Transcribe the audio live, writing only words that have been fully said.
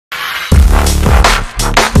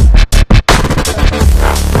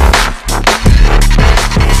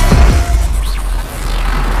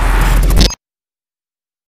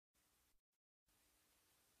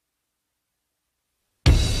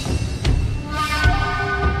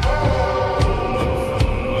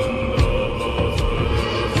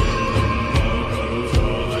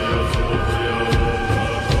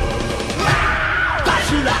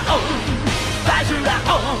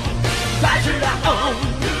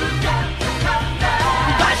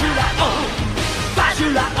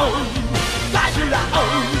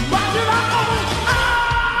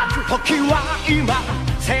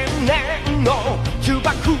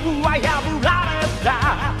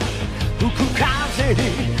風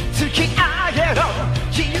に突き上げろ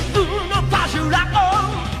自由のパジュラを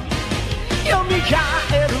蘇る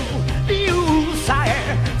理由さえ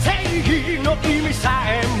正義の意味さ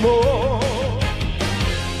えも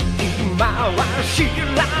今は知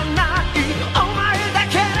らないお前だ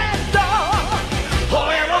けれど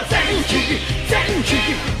吠えろ前期前期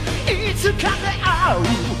いつかで会う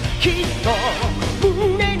きっと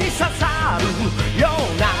胸に刺さるよ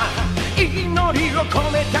うな祈りを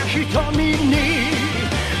込めた瞳に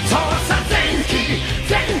そうさ前期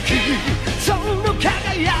前期その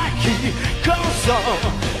輝きこそ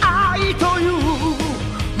愛という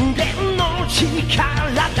無限の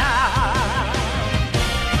力だ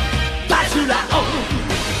バジュラオン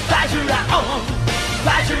バジュラオン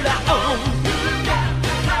バジュラオン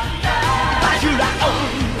バジュラオン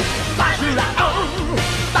バジュラオン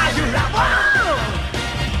バジュラオン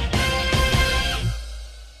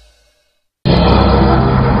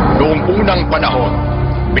Noong unang panahon,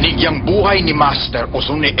 binigyang buhay ni Master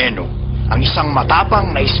Ozune Eno ang isang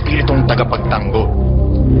matapang na espiritong tagapagtanggol.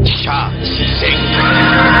 Siya si Zenki.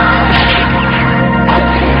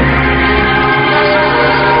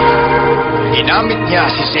 Ginamit niya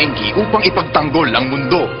si Zenki upang ipagtanggol ang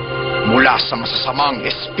mundo mula sa masasamang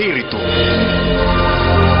espiritu.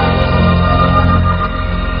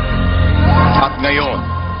 At ngayon,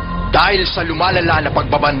 dahil sa lumalala na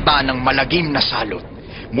pagbabanta ng malagim na salot,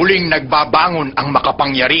 muling nagbabangon ang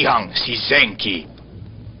makapangyarihang si Zenki.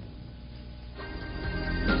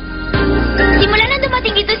 Simula nang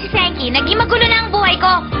dumating dito si Zenki, naging magulo na ang buhay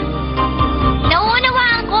ko.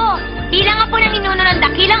 Nauunawaan ko, bilang apo ng ninuno ng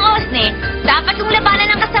dakilang Osne, dapat kong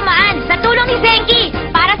labanan ng kasamaan sa tulong ni Zenki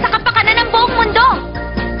para sa kapakanan ng buong mundo.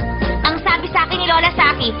 Ang sabi sa akin ni Lola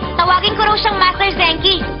Saki, tawagin ko raw siyang Master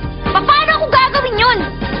Zenki. Paano ako gagawin yun?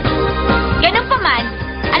 Ganun pa man,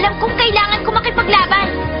 alam kong kailangan ko makipaglaban.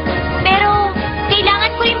 Pero,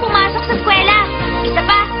 kailangan ko rin pumasok sa eskwela. Isa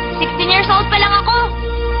pa, 16 years old pa lang ako.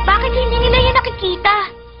 Bakit hindi nila yan nakikita?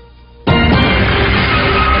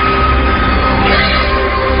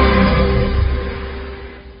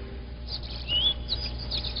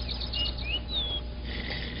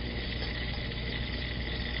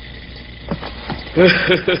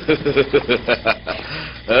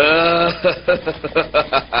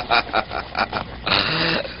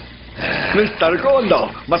 Mr. Kondo,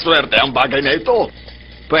 maswerte ang bagay na ito.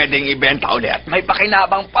 Pwedeng ibenta ulit. May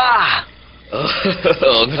pakinabang pa.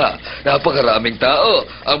 Oo nga, napakaraming tao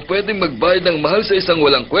ang pwedeng magbayad ng mahal sa isang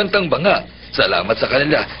walang kwentang banga. Salamat sa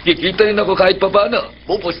kanila, kikita rin ako kahit papano.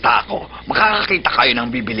 Pupusta ako. Makakakita kayo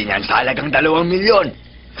ng bibili niyan sa halagang 2 milyon.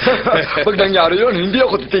 Pag nangyari yun, hindi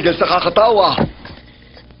ako titigil sa kakatawa.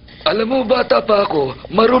 Alam mo, bata pa ako,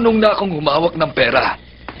 marunong na akong humawak ng pera.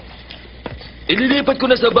 Ililipat ko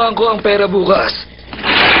na sa bangko ang pera bukas.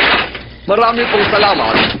 Marami pong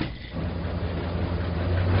salamat.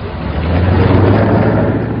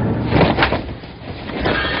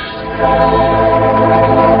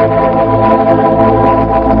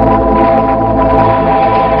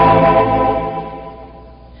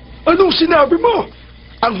 Anong sinabi mo?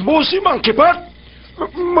 Ang bossy monkey pot?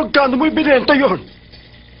 Magkano mo ibinenta yon?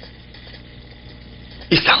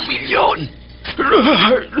 1 milyon.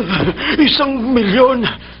 1 milyon?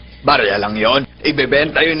 Barya lang yon.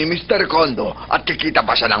 Ibebenta yun ni Mr. Kondo at kikita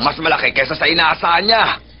pa siya ng mas malaki kaysa sa inaasahan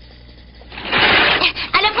niya.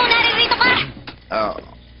 Alam kong naririto ka!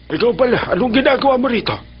 Ikaw pala, anong ginagawa mo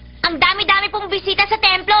rito? Ang dami-dami pong bisita sa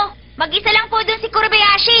templo. Mag-isa lang po dun si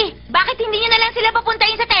Kurobayashi. Bakit hindi niyo na lang sila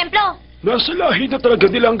papuntahin sa templo? Nasa lahi na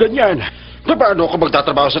talaga nilang ganyan. Paano ako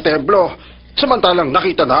magtatrabaho sa templo? Samantalang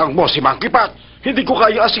nakita na ang bossy monkey pot. Hindi ko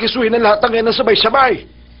kaya asikasuhin ang lahat ng yan na sabay-sabay.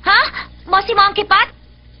 Ha? Bossy Monkey Pot?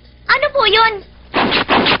 Ano po yun?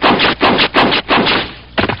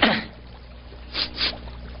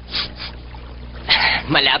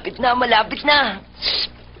 Malapit na, malapit na.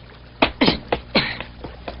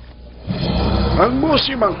 Ang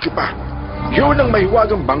bossy monkey pot, yun ang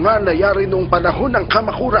mahiwagang banga na yari noong panahon ng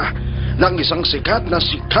Kamakura ng isang sikat na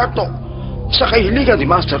si Kato sa kahiligan ni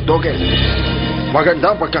Master Dogen.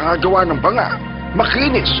 Maganda ang pagkakagawa ng banga,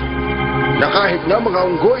 makinis, na kahit na mga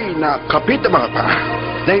unggoy na kapit ang mga paa,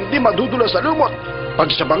 na hindi madudulas sa lumot.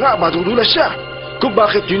 Pag sa banga, madudulas siya. Kung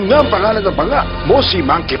bakit yun nga ang pangalan ng banga, bossy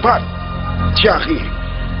monkey pot. Tiyaki,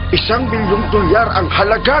 $1 milyong ang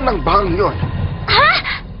halaga ng bahang yun.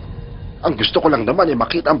 Ha? Ang gusto ko lang naman ay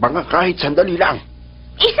makita ang banga kahit sandali lang.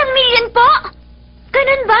 1 milyon po?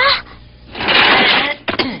 Ganun ba?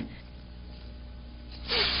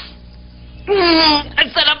 Ang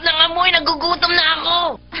sarap ng amoy, nagugutom na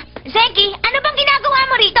ako. Zenki, ano bang ginagawa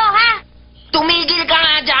mo rito, ha? Tumigil ka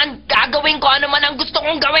nga dyan. Gagawin ko ano man ang gusto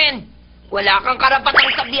kong gawin. Wala kang karapatang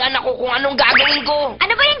sabihan ako kung anong gagawin ko.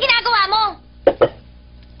 Ano ba yung ginagawa mo?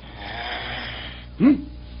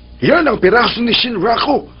 Yan ang piraso ni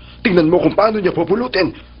Shinraku. Tingnan mo kung paano niya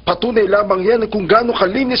pupulutin. Patunay lamang yan kung gaano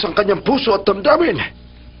kalinis ang kanyang puso at damdamin.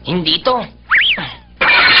 Hindi to.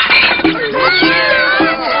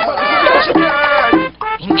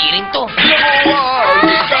 Hindi rin to.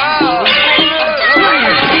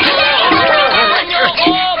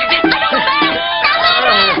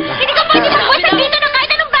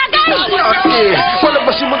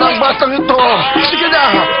 Palabasin mo na ang batang ito. Sige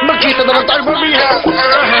na, magkita na lang tayo mamaya.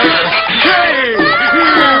 Hey!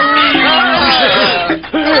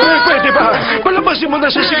 Pwede ba? Palabasin mo na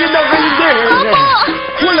siya. Sige na, hindi.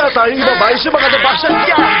 Wala tayong babae sa mga nabasan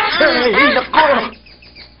niya. Hey, nako.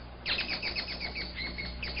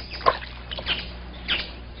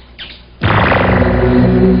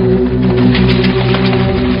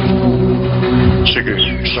 Sige,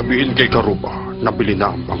 sabihin kay Karuba na bili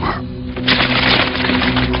na ang mga.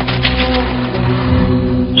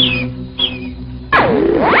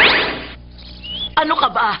 Ano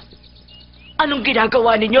ka ba? Anong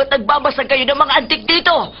ginagawa ninyo at nagbabasag kayo ng mga antik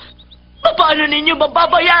dito? Paano ninyo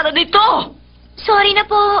mababayaran ito? Sorry na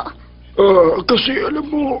po. Kasi alam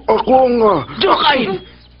mo, akong... Jokay!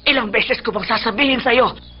 Ilang beses ko bang sasabihin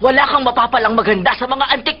sa'yo, wala kang mapapalang maganda sa mga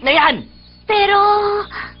antik na yan. Pero...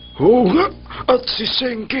 Oo nga, at si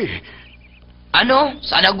Zenki. Ano?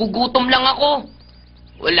 Sana gugutom lang ako.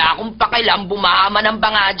 Wala akong pakialam bumahama ng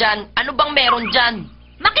banga dyan. Ano bang meron dyan?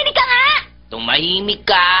 Makinig ka nga! Tumahimik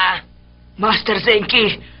ka. Master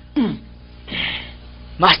Zenki.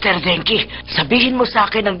 Master Zenki, sabihin mo sa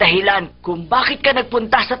akin ang dahilan kung bakit ka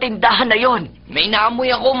nagpunta sa tindahan na yon. May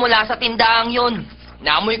naamoy ako mula sa tindahang yon.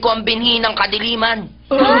 Naamoy ko ang binhi ng kadiliman.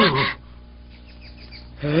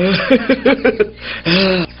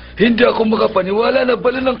 Hindi ako makapaniwala na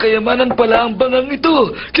bala ng kayamanan pala ang bangang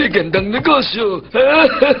ito. Kaya gandang negosyo.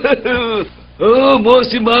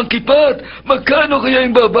 Si Monkey Pot. Magkano kaya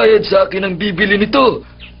yung babayad sa akin ang bibili nito?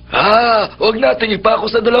 Huwag nating ipako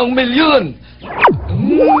sa 2 milyon.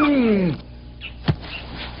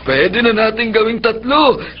 Pwede na nating gawing 3.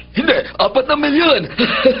 Hindi, 4 na milyon.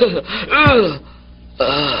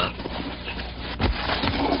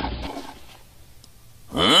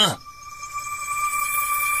 Huh?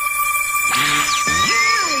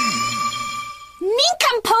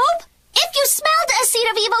 Nincompoop! If you smelled a seed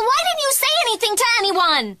of evil, why didn't you say anything to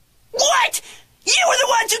anyone? What? You were the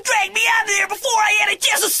ones who dragged me out of there before I had a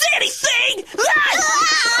chance to say anything!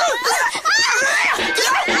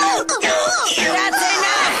 That's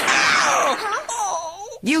enough!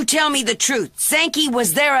 You tell me the truth. Zenki,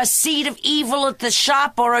 was there a seed of evil at the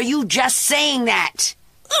shop, or are you just saying that?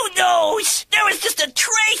 Who knows? There was just a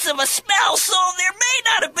trace of a smell, so there may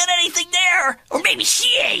not have been anything there. Or maybe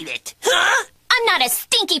she ate it. Huh? I'm not a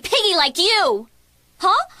stinky piggy like you.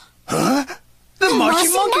 Huh? Huh? The mossy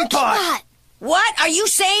monkey pot. What? Are you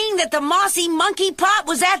saying that the mossy monkey pot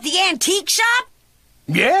was at the antique shop?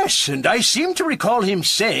 Yes, and I seem to recall him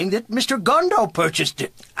saying that Mr. Gondo purchased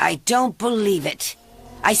it. I don't believe it.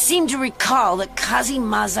 I seem to recall that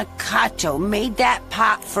Kazimaza Kato made that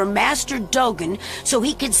pot for Master Dogen so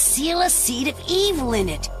he could seal a seed of evil in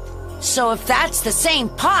it. So if that's the same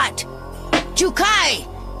pot... Jukai!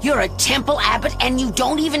 You're a temple abbot and you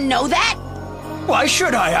don't even know that? Why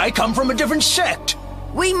should I? I come from a different sect.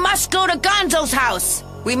 We must go to Gonzo's house.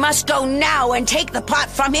 We must go now and take the pot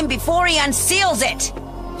from him before he unseals it.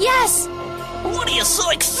 Yes. What are you so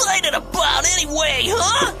excited about anyway,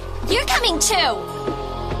 huh? You're coming too.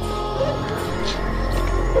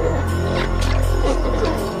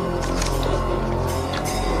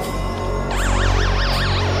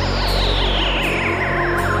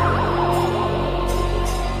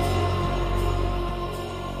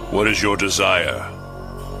 What is your desire?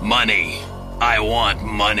 Money. I want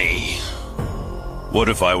money. What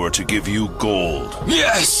if I were to give you gold?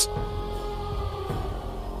 Yes!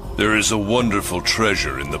 There is a wonderful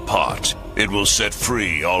treasure in the pot. It will set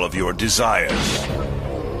free all of your desires.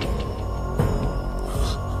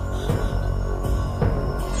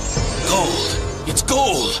 Gold. It's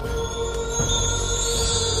gold.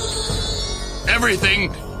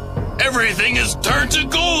 Everything is turned to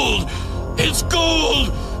gold. It's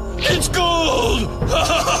gold. It's gold!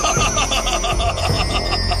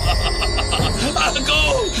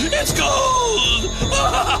 Gold! It's gold!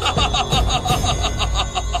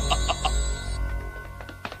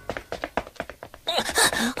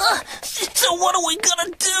 So what are we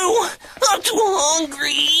gonna do? I'm too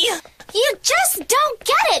hungry. You just don't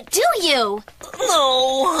get it, do you?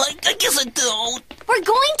 No, I guess I don't. We're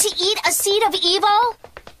going to eat a seed of evil?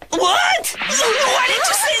 What? Why didn't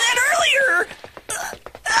you say that earlier?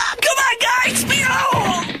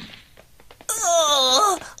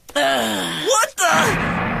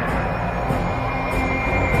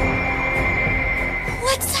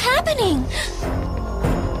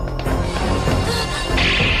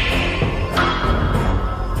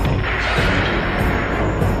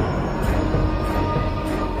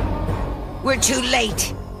 too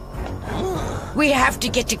late. We have to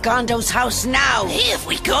get to Gondo's house now. Hey, if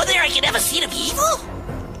we go there, I can have a seed of evil?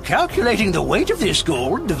 Calculating the weight of this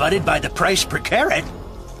gold divided by the price per carat,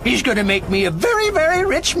 he's gonna make me a very, very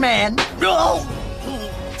rich man. Oh!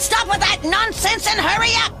 Stop with that nonsense and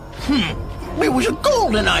hurry up! It was a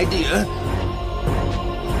golden idea.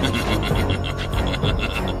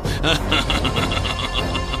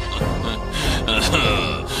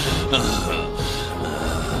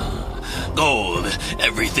 Gold.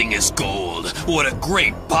 Everything is gold. What a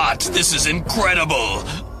great pot. This is incredible.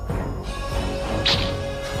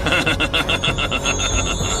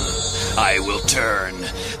 I will turn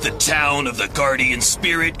the town of the Guardian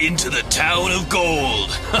Spirit into the town of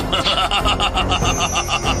gold.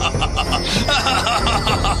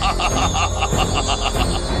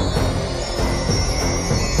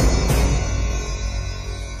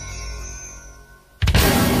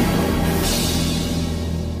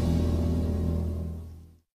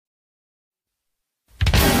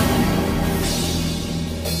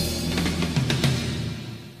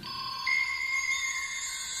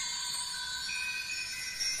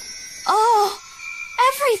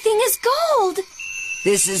 Everything is gold!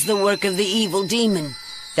 This is the work of the evil demon.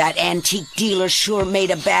 That antique dealer sure made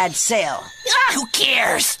a bad sale. Who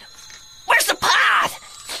cares? Where's the pot?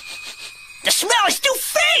 The smell is too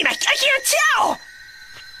faint! I can't tell!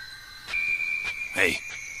 Hey,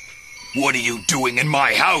 what are you doing in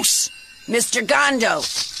my house? Mr. Gondo.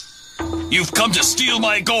 You've come to steal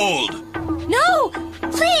my gold! No!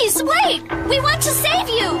 Please, wait! We want to save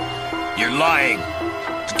you! You're lying.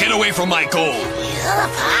 Get away from my gold! The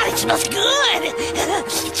pot, it smells good!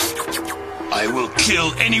 I will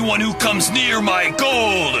kill anyone who comes near my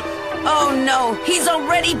gold! Oh no, he's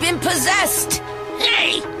already been possessed!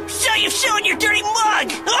 Hey! So you've shown your dirty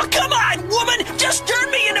mug! Oh, come on, woman! Just turn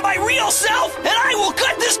me into my real self, and I will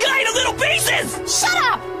cut this guy into little pieces! Shut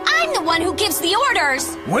up! I'm the one who gives the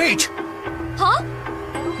orders! Wait! Huh?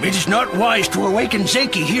 It is not wise to awaken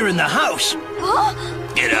Zenki here in the house. Huh?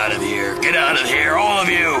 Get out of here! Get out of here, all of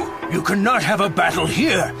you! You cannot have a battle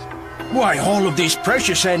here. Why, all of these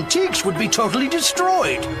precious antiques would be totally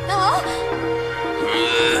destroyed. Huh?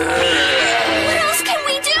 What else can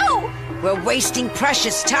we do? We're wasting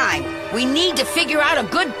precious time. We need to figure out a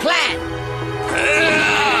good plan.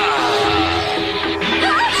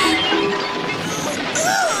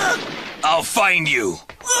 I'll find you.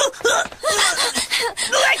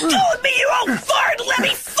 Let go of me, you old fart! Let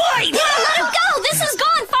me fight! Let him go! This has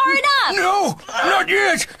gone far enough! No, not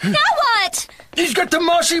yet. Now what? He's got the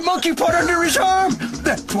mossy monkey pot under his arm.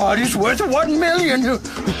 That pot is worth 1 million.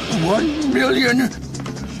 1 million.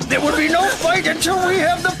 There will be no fight until we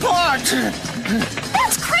have the pot.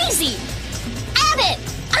 That's crazy! Abbott,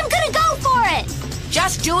 I'm gonna go for it!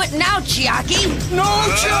 Just do it now, Chiaki. No,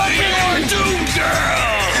 Chiaki! You're doomed,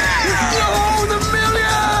 girl! No, the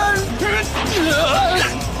million!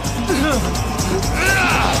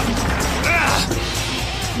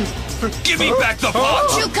 Give me back the pot!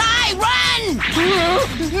 Chukai, run!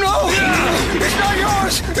 No! It's not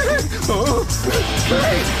yours!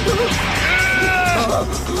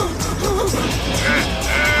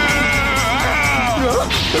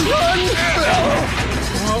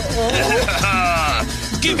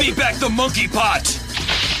 Give me back the monkey pot!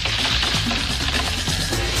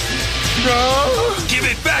 No! Give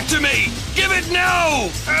it back to me! Give it now!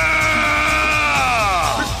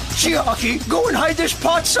 Chiaki, go and hide this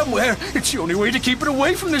pot somewhere. It's the only way to keep it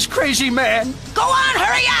away from this crazy man. Go on,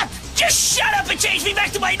 hurry up! Just shut up and change me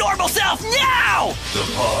back to my normal self now! The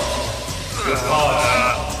pot. The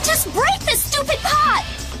pot. Just break this stupid pot!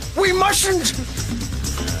 We mustn't!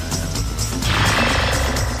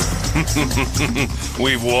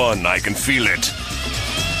 We've won. I can feel it.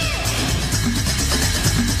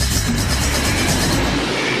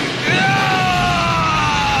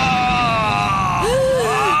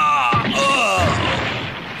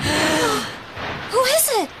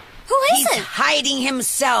 He's hiding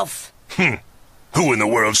himself. Who in the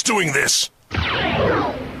world's doing this?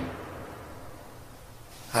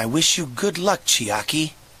 I wish you good luck,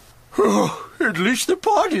 Chiaki. Oh, at least the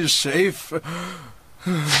pot is safe.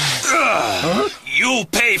 You'll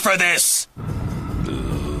pay for this!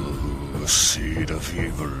 The seed of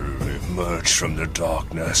evil emerged from the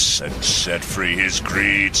darkness and set free his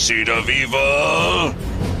greed, seed of evil!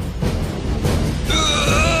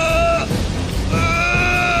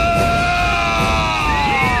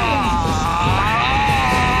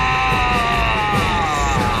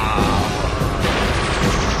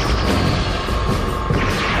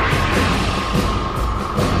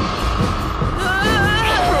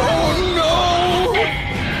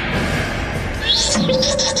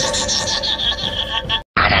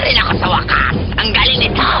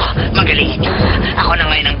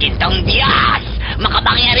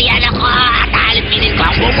 ako! Talipinin ko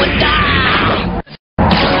ang bumunda!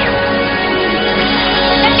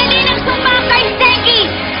 Sandali ng sumpa kay Zenki!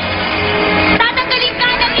 Tatanggalin ka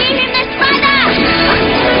ng ihim na espada!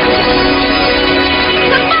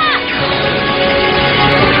 Sumpa!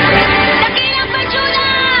 Dakilang Pachula!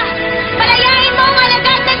 Palayain mo ang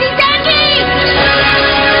alagat na si Zenki!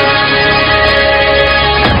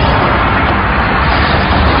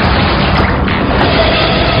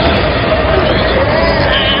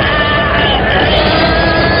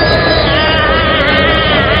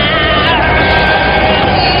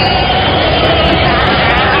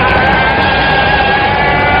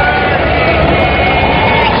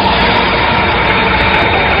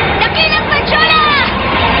 Dakilang Pachula!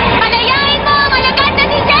 Palayain mo ang alagat na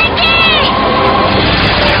si Zenki!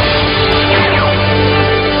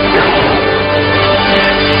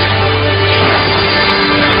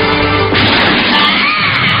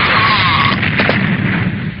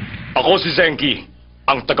 Ako si Zenki,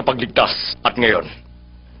 ang tagapagligtas. At ngayon,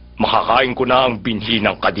 makakain ko na ang binhi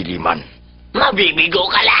ng kadiliman. Mabibigo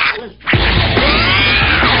ka lang!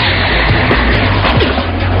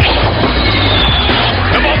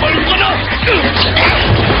 Nababalik ka na!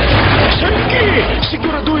 Zenki!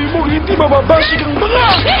 Siguraduhin mo hindi mababasig ang mga...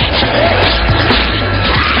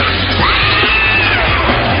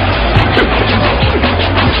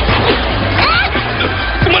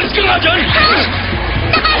 Umalis ka nga dyan!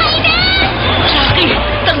 Chucky,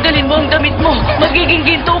 tanggalin mo ang damit mo! Magiging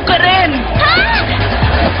ginto ka rin!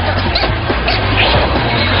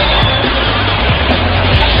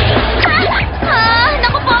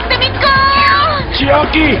 Naku po ang damit ko! Si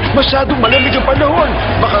Aki, masyadong malamig ang panahon.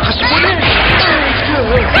 Baka kasipunin.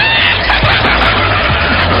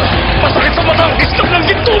 Masakit sa mata ang islap ng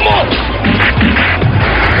ginto mo!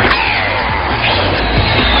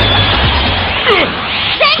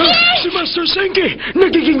 Si Master Zenki,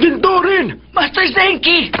 nagiging ginto rin. Master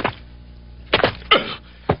Zenki!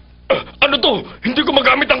 Ano to? Hindi ko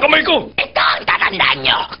magamit ang kamay ko! Ito ang tatandaan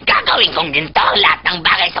nyo. Gagawin kong ginto ang lahat ng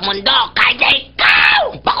bagay sa mundo kahit na ikaw!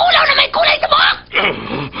 Pakulaw na may kulay sa buhok!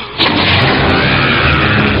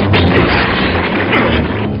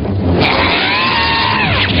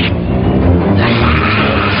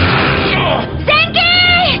 Zenki!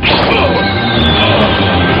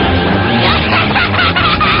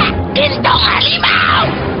 Gintong halimaw!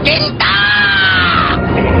 Ginto!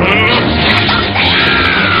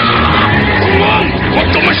 Huwag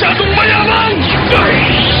ka masyadong mayaman!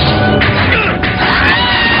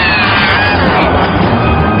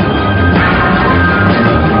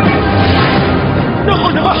 Naku,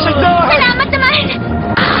 nakasag na. Salamat naman!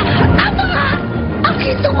 Ang mga! Ang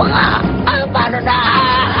ginto mga! Paano na?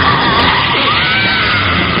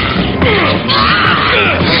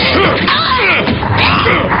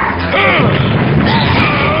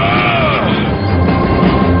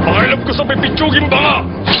 Pakialam ko sa pipitsuging banga!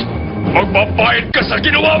 Magbabayad ka sa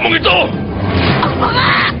ginawa mong ito! Ang mga!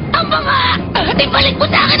 Ang mga! Ibalik mo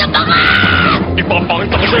sa akin ang mga!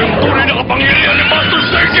 Ipapakita ko sa iyong tunay na kapangyarihan ni Master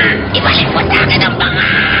Zenki! Ibalik mo sa akin ang mga!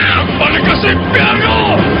 Nagbalik ka sa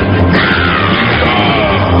impyerno!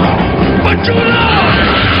 Pachula!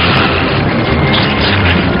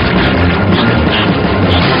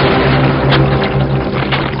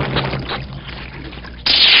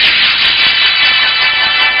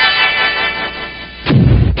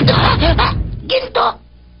 Ginto!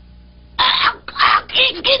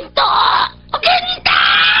 Aking ginto! Ginto!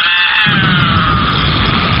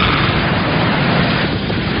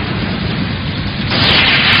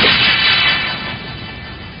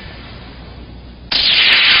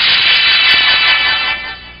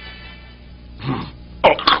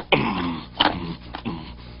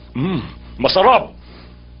 Masarap!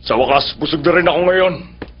 Sa wakas, busog na rin ako ngayon.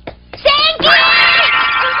 Zenki!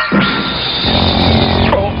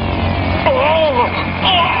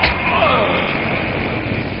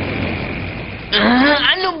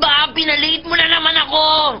 Ano ba? Pinaliit mo na naman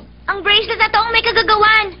ako! Ang bracelet na to ang may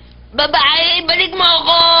kagagawan. Babae, balik mo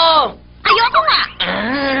ako! Ayoko nga!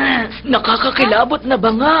 Nakakakilabot na ba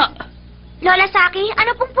nga? Lola Saki,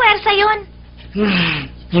 ano pong puwersa yun?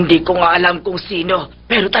 Hindi ko nga alam kung sino,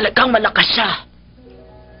 pero talagang malakas siya.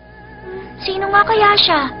 Sino nga kaya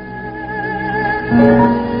siya?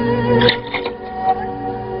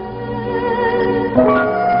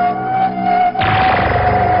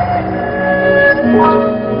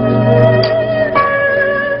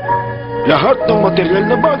 Lahat ng material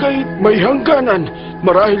na bagay may hangganan.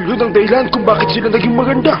 Marahil yun ang dahilan kung bakit sila naging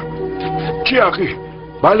maganda. Chiaki,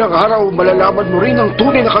 balang araw malalaman mo rin ang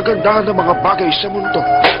tunay na kagandahan ng mga bagay sa mundo.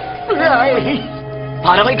 Ay,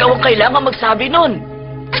 parang ikaw ang kailangan magsabi nun.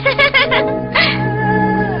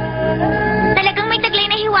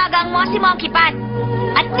 Monkey Pat.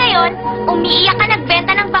 At ngayon, umiiyak ka nagbenta